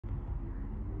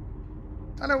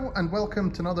Hello and welcome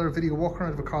to another video walk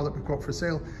around of a car that we've got for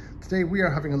sale. Today we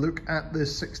are having a look at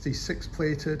this 66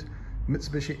 plated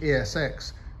Mitsubishi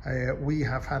ASX. We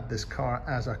have had this car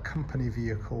as a company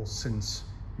vehicle since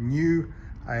new,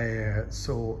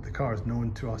 so the car is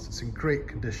known to us. It's in great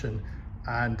condition,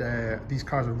 and these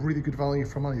cars are really good value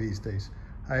for money these days.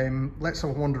 Let's have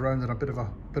a wander around and a bit of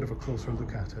a closer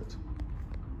look at it.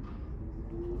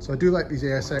 So I do like these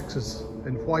ASXs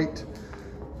in white.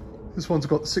 This one's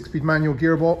got the 6-speed manual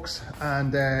gearbox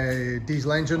and a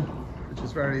diesel engine, which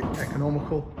is very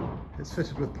economical. It's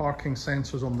fitted with parking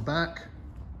sensors on the back.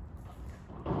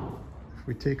 If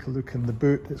we take a look in the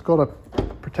boot, it's got a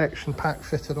protection pack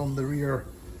fitted on the rear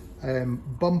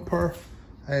bumper.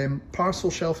 Parcel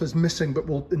shelf is missing, but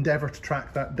we'll endeavour to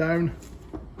track that down.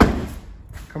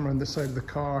 Come around this side of the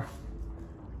car.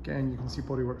 Again, you can see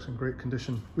bodywork's in great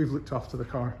condition. We've looked after the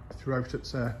car throughout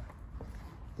its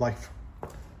life.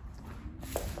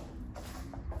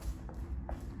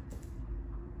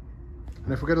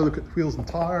 And if we get a look at the wheels and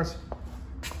tyres,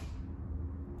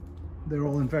 they're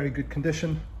all in very good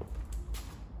condition.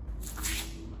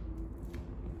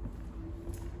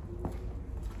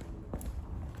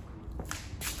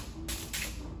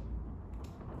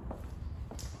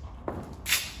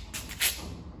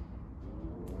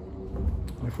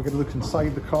 And if we get a look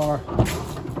inside the car,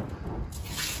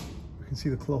 we can see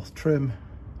the cloth trim.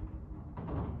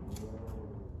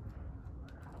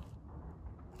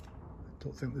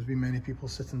 Don't think there's been many people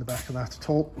sit in the back of that at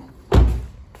all.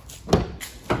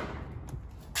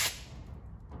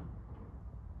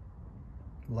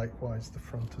 Likewise, the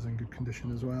front is in good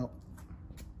condition as well.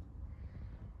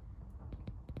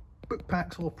 Book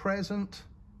pack's all present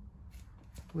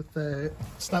with the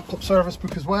stamped up service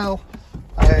book as well.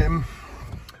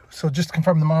 So just to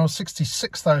confirm the miles,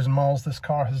 66,000 miles this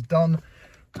car has done.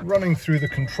 Running through the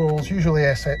controls, usually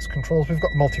SX controls. We've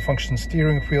got multifunction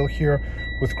steering wheel here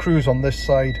with cruise on this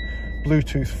side,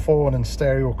 Bluetooth, phone and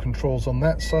stereo controls on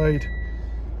that side.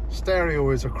 Stereo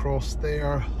is across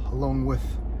there, along with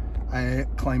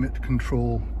climate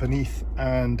control beneath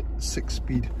and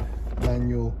 6-speed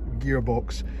manual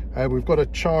gearbox. We've got a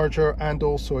charger and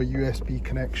also a USB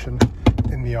connection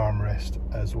in the armrest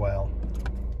as well.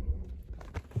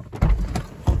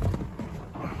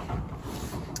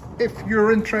 If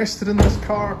you're interested in this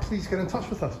car, please get in touch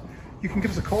with us. You can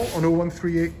give us a call on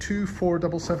 01382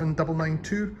 477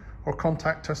 992 or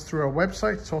contact us through our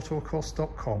website at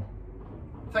autoecosse.com.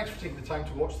 Thanks for taking the time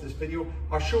to watch this video.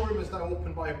 Our showroom is now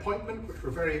open by appointment, which we're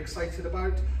very excited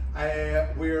about.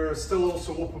 We're still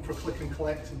also open for click and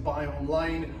collect and buy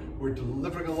online. We're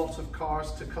delivering a lot of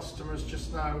cars to customers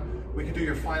just now. We can do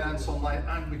your finance online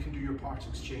and we can do your part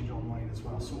exchange online as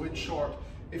well. So in short,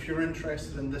 if you're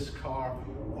interested in this car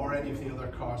or any of the other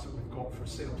cars that we've got for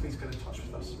sale, please get in touch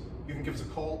with us. You can give us a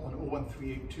call on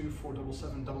 01382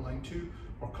 477 992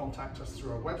 or contact us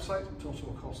through our website,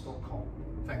 autoecosse.com.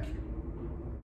 Thank you.